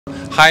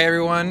Hi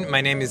everyone,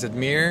 my name is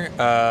Admir.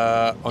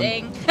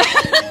 Dang.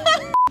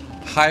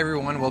 Hi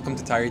everyone, welcome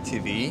to DARI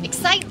TV. Be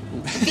excited.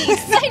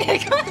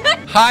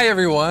 Hi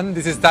everyone,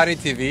 this is DARI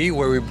TV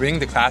where we bring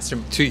the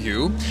classroom to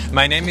you.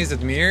 My name is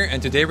Admir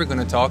and today we're going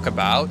to talk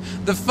about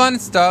the fun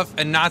stuff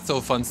and not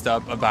so fun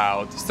stuff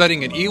about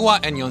studying at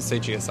Ewha and Yonsei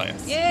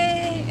GSIS.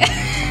 Yay!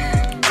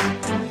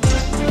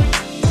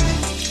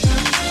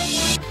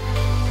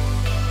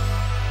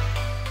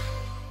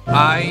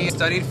 I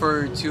studied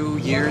for 2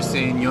 years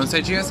in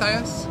Yonsei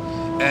GSIS,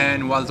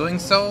 and while doing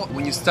so,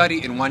 when you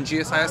study in one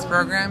GSIS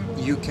program,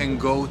 you can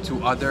go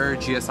to other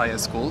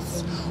GSIS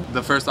schools.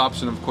 The first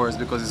option, of course,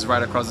 because it's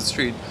right across the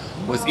street,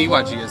 was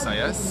Ewha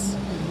GSIS.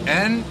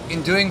 And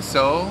in doing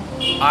so,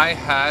 I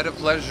had a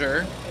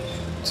pleasure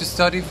to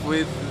study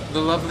with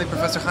the lovely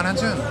Professor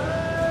Hanajan.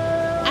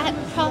 At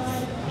Prof.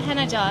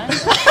 Hanajan.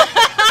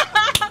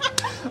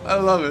 I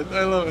love it,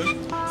 I love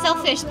it.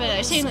 Selfish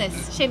but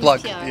shameless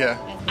Plug, PR. yeah.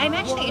 I'm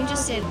actually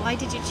interested, why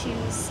did you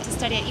choose to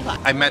study at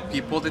Ewha? I met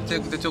people that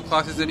took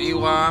classes at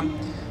Ewha,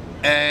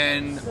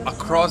 and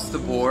across the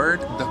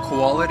board, the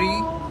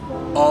quality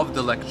of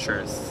the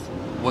lectures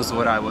was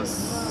what I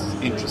was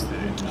interested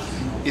in.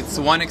 It's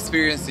one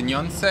experience in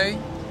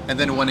Yonsei, and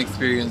then one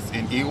experience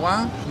in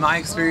Ewha. My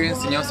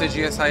experience in Yonsei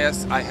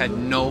GSIS, I had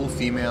no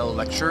female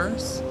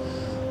lecturers.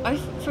 Are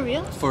you for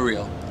real? For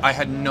real. I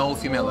had no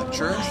female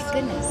lecturers. My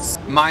goodness.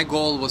 My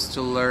goal was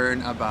to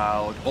learn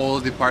about all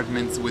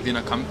departments within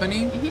a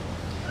company.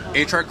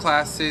 HR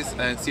classes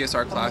and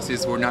CSR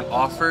classes were not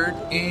offered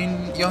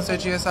in Yonsei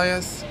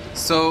GSIS,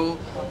 so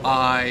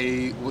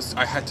I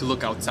had to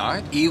look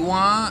outside.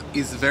 Ewha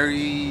is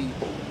very,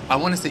 I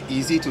want to say,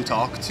 easy to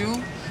talk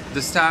to.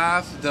 The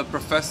staff, the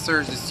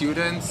professors, the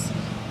students,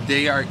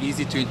 they are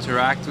easy to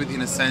interact with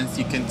in a sense.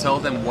 You can tell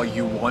them what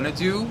you want to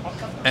do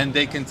and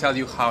they can tell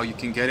you how you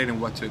can get it and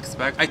what to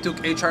expect. I took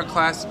HR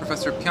class,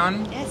 Professor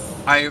Pian. Yes.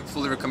 I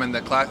fully recommend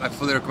that class. I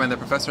fully recommend that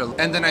professor.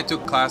 And then I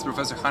took class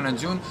Professor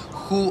Hanajun,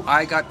 who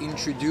I got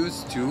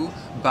introduced to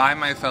by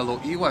my fellow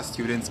Ewha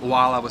students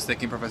while I was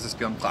taking Professor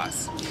Pian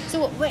class.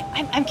 So wait,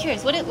 I'm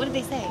curious, what did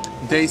they say?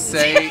 They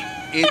say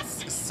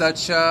it's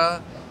such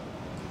a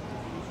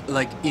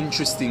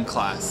interesting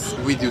class.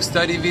 We do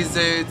study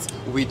visits,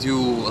 we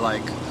do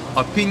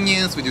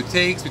opinions, we do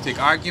takes, we take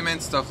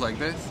arguments, stuff like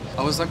this.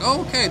 I was like,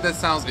 oh, okay, that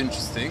sounds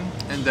interesting.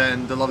 And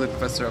then the lovely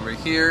professor over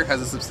here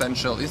has a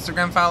substantial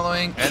Instagram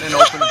following and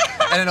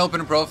an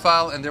open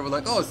profile, and they were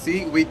like, oh,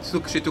 see,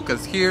 she took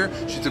us here,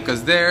 she took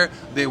us there,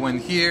 they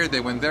went here, they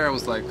went there. I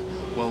was like,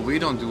 well, we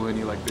don't do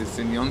any like this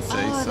in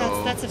Yonsei,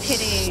 so that's a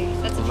pity.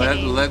 That's a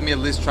pity. Let me at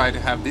least try to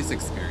have this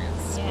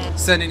experience. Yeah.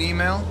 Send an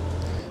email.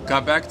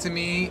 Got back to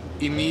me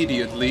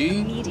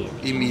immediately.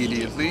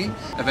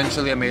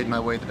 Eventually I made my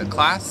way to the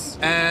class,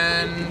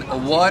 and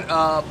what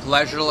a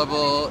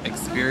pleasurable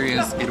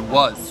experience it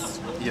was.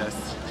 Yes.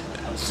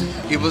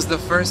 It was the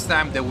first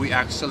time that we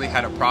actually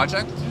had a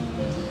project.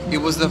 It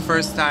was the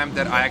first time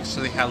that I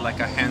actually had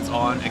a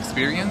hands-on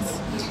experience.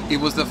 It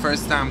was the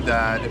first time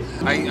that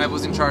I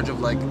was in charge of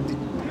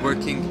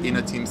working in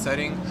a team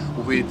setting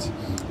with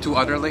 2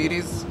 other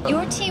ladies.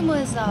 Your team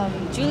was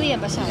Julie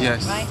and Bashair,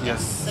 yes, right?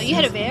 Yes. So you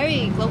had a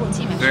very global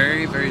team. Actually.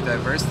 Very, very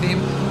diverse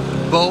team.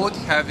 Both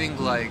having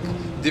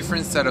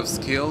different set of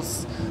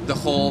skills. The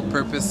whole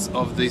purpose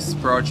of this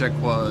project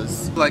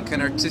was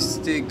an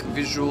artistic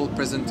visual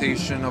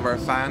presentation of our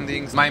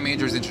findings. My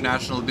major is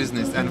international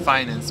business and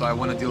finance, so I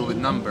want to deal with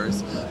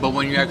numbers. But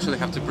when you actually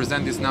have to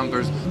present these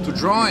numbers to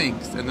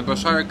drawings, and the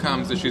Bashair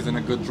comes and she's in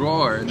a good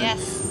drawer. And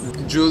yes.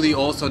 Julie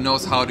also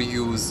knows how to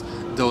use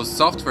those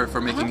software for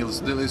making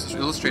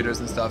illustrators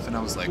and stuff, and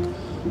I was like,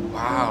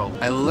 wow,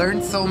 I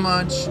learned so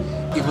much.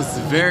 It was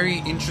very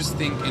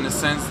interesting in a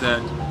sense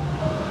that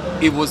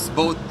it was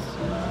both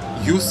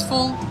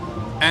useful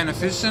and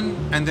efficient,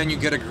 and then you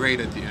get a grade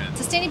at the end.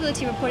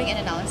 Sustainability reporting and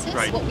analysis.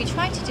 Right. What we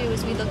try to do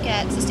is we look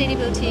at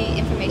sustainability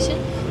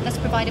information that's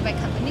provided by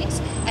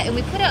companies, and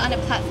we put it on a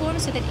platform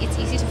so that it's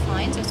easy to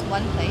find, so it's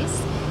one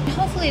place. And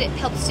hopefully it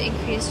helps to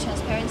increase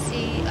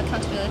transparency,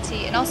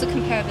 accountability, and also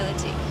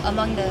comparability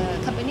among the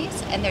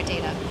companies and their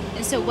data.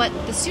 And so what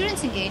the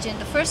students engage in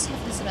the first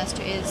half of the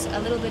semester is a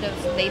little bit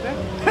of labor.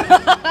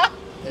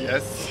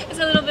 Yes. It's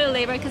a little bit of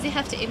labor because you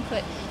have to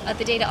input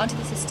the data onto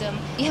the system.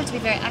 You have to be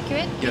very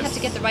accurate. Yes. You have to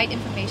get the right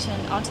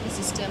information onto the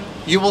system.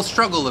 You will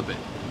struggle a bit,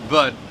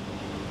 but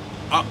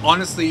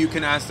honestly, you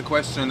can ask the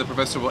question and the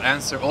professor will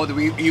answer.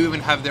 You even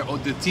have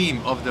the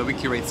team of the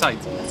WikiRate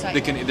site. That's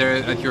right.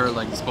 They're at your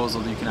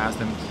disposal. You can ask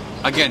them.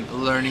 Again,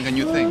 learning a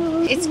new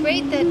thing. It's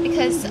great that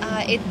because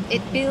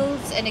it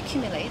builds and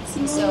accumulates,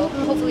 and so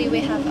hopefully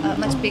we have a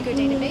much bigger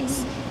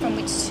database from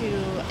which to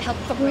help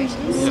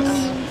corporations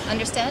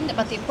understand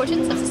about the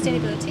importance of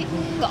sustainability,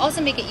 but also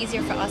make it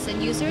easier for us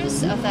and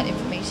users of that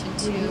information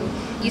to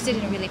use it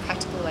in a really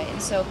practical way.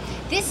 And so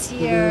this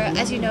year,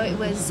 as you know,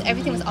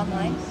 everything was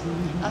online,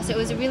 so it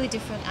was a really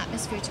different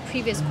atmosphere to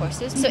previous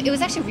courses. So it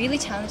was actually really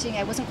challenging.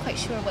 I wasn't quite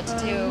sure what to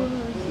do.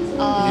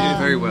 You did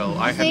very well.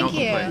 I had no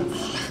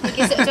complaints.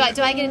 Okay, so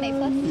do I get an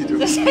A+? You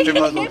do. A+.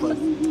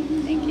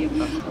 Thank you.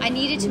 I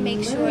needed to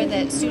make sure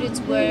that students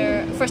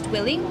were first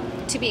willing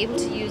to be able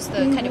to use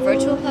the kind of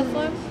virtual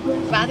platform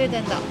rather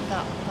than the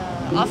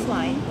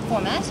offline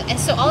format. And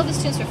so all of the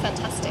students were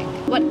fantastic.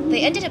 What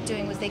they ended up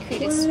doing was they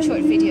created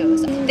short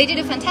videos. They did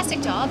a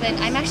fantastic job, and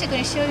I'm actually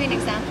going to show you an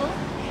example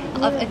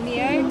of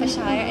Admir,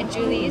 Bashair and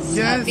Julie's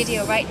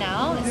video right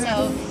now. And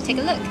so take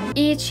a look.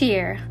 Each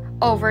year,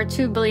 over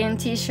 2 billion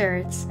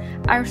t-shirts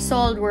are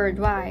sold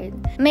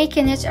worldwide,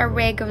 making it a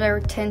regular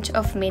tint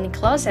of many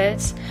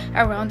closets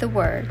around the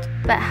world.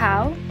 But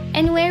how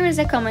and where is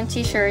a common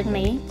t-shirt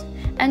made?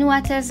 And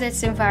what is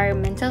its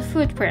environmental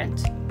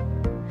footprint?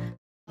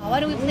 Why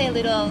don't we play a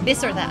little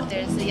this or that?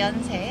 There's the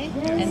Yonsei,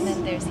 and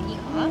then there's the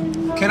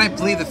Ewha. Can I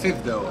plead the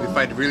fifth though, if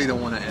I really don't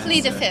want to answer?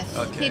 Plead the fifth.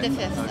 Okay. Plead the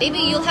fifth. Okay. Maybe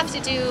you'll have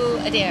to do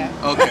a dare.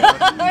 Okay.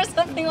 Or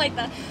something like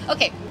that.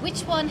 Okay,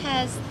 which one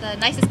has the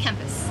nicest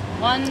campus?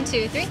 1,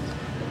 2, 3.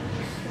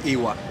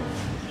 Ewha.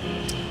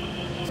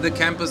 The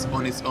campus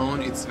on its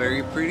own, it's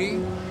very pretty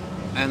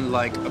and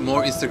like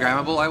more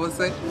Instagrammable, I would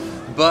say.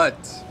 But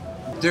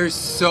there's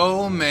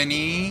so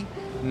many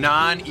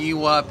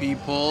non-Ewha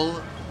people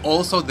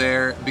also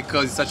there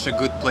because it's such a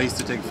good place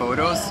to take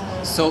photos.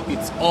 So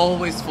it's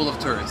always full of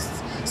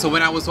tourists. So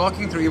when I was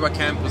walking through Ewha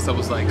campus, I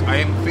was like,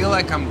 I feel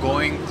like I'm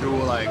going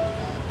through like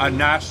a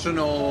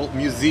national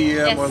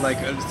museum or like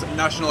a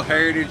national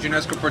heritage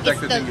UNESCO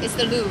protected thing. It's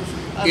the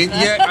Louvre.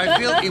 Yeah, I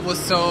feel it was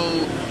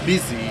so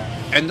busy.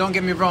 And don't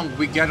get me wrong,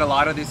 we get a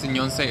lot of this in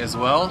Yonsei as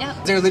well. Yeah.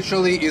 There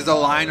literally is a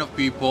line of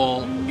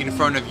people in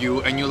front of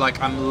you and you're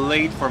like, I'm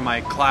late for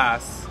my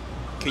class.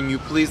 Can you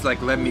please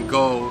like let me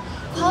go?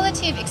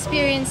 Quality of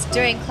experience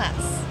during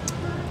class.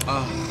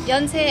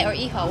 Yonsei or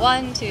Ewha?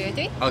 1, 2,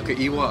 3. Okay,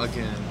 Ewha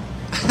again.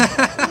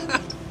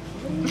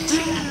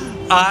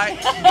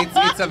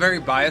 It's a very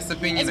biased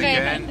opinion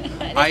again.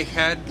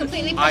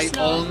 I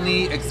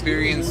only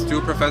experienced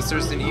 2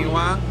 professors in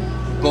Ewha.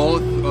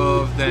 Both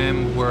of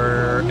them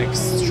were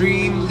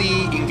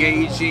extremely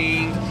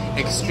engaging,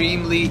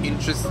 extremely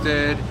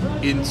interested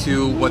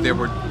into what they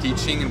were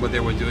teaching and what they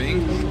were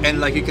doing. And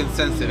like you can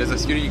sense it, as a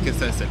student you can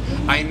sense it.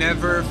 I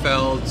never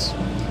felt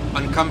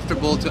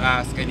uncomfortable to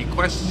ask any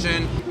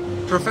question.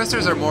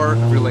 Professors are more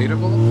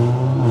relatable.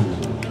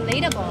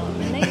 Relatable.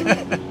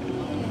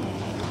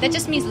 That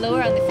just means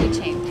lower on the food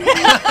chain.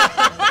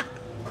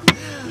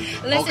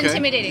 Less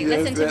intimidating.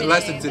 Less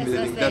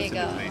intimidating. There you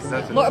go.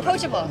 More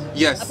approachable.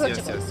 Yes. So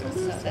that's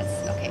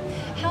okay.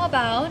 How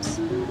about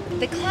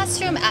the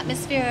classroom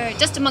atmosphere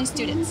just among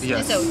students?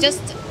 Yes. So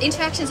just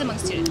interactions among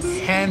students.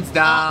 Hands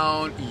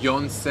down,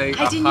 Yonsei,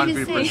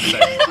 100%.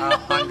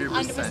 100%.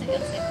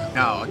 Yonsei.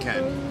 No,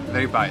 again,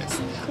 very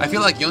biased. I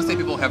feel like Yonsei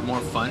people have more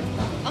fun.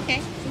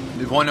 Okay.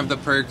 One of the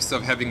perks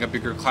of having a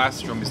bigger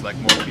classroom is like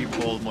more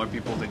people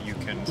that you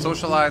can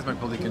socialize, more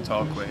people that you can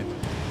talk with.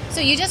 So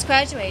you just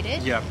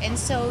graduated. Yeah. And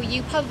so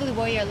you probably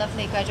wore your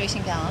lovely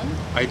graduation gown.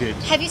 I did.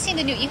 Have you seen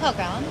the new Ewha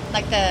gown?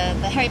 Like the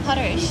Harry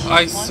Potter-ish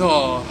I one?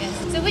 saw.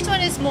 Yes. So which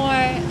one is more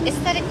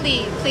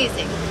aesthetically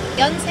pleasing?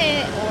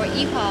 Yonsei or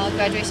Ewha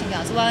graduation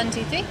gowns? 1,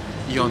 2, 3?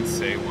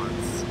 Yonsei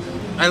ones.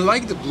 I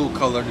like the blue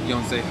color that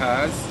Yonsei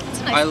has. It's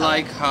a nice I color.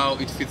 like how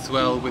it fits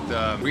well with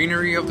the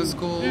greenery of the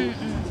school.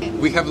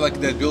 We have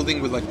like that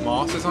building with like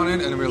mosses on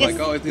it, and we're like,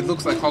 oh, it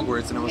looks like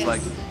Hogwarts, and I was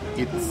like,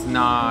 it's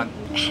not.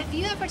 Have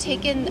you ever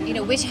taken,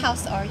 which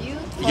house are you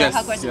for Yes,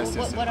 Hogwarts? yes.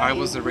 What are I you?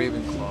 was a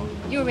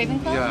Ravenclaw. You were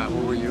Ravenclaw? Yeah,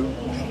 what were you?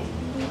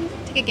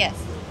 Take a guess.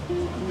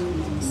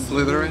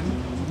 Slytherin?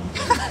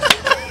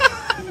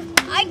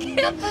 I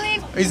can't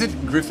believe Is it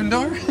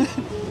Gryffindor?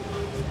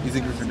 Is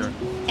it Gryffindor?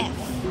 F.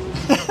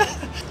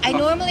 I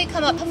normally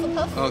come up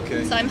Hufflepuff.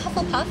 Okay. So I'm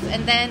Hufflepuff,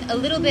 and then a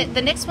little bit,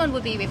 the next one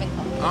would be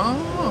Ravenclaw.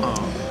 Oh.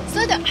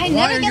 Slytherin. I Why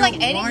never are get you- like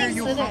why are anything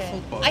you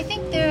Slytherin. Hufflepuff? I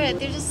think they're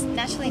just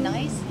naturally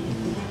nice,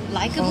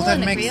 likable, Well, that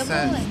and makes agreeable.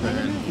 sense And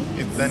then.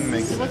 It then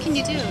makes so what sense. can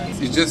you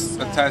do? It's just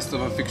a test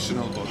of a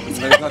fictional book.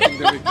 There's nothing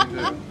that we can do.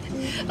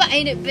 But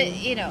it's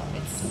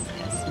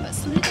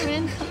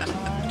Slytherin. Come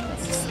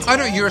on. I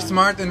know you're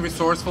smart and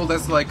resourceful.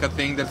 That's like a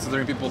thing that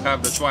Slytherin people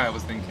have. That's why I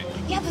was thinking.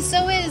 Yeah, but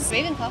so is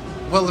Ravenclaw.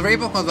 Well,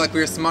 Ravenclaw, like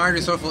we're smart,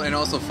 resourceful, and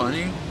also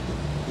funny.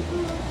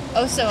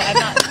 Oh, so I'm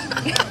not.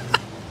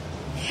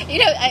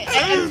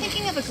 I'm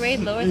thinking of a grade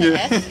lower than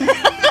F.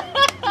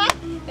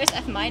 There's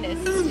F minus.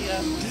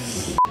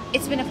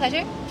 It's been a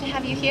pleasure to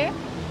have you here.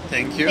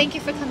 Thank you. Thank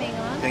you for coming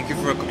on. Thank you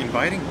for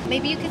inviting me.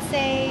 Maybe you could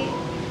say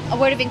a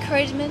word of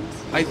encouragement.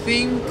 I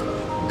think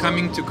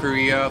coming to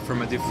Korea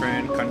from a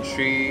different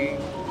country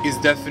is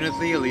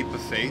definitely a leap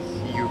of faith.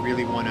 You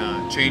really want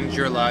to change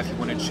your life, you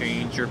want to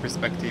change your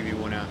perspective, you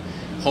want to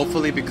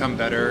hopefully become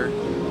better,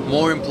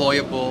 more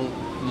employable,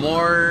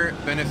 more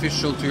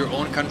beneficial to your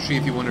own country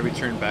if you want to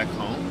return back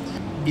home.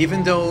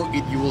 Even though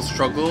you will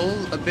struggle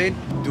a bit,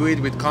 do it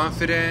with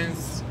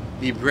confidence,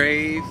 be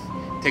brave,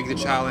 take the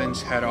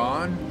challenge head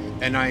on,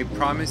 and I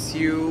promise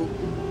you,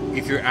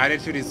 if your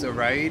attitude is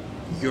right,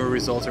 your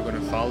results are going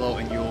to follow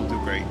and you will do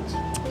great.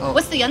 Oh.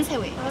 What's the Yonsei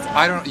way?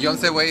 I don't know,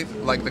 Yonsei wave,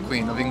 like the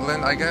Queen of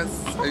England, I guess.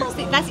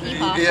 That's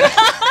Ewha. Yeah.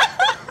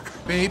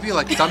 Maybe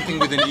like something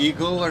with an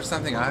eagle or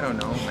something. I don't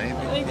know.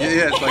 Maybe.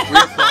 Yeah, it's like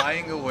we're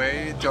flying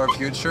away to our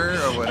future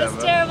or whatever.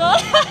 That's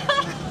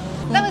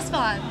terrible. That was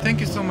fun. Thank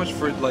you so much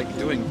for like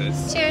doing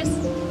this. Cheers.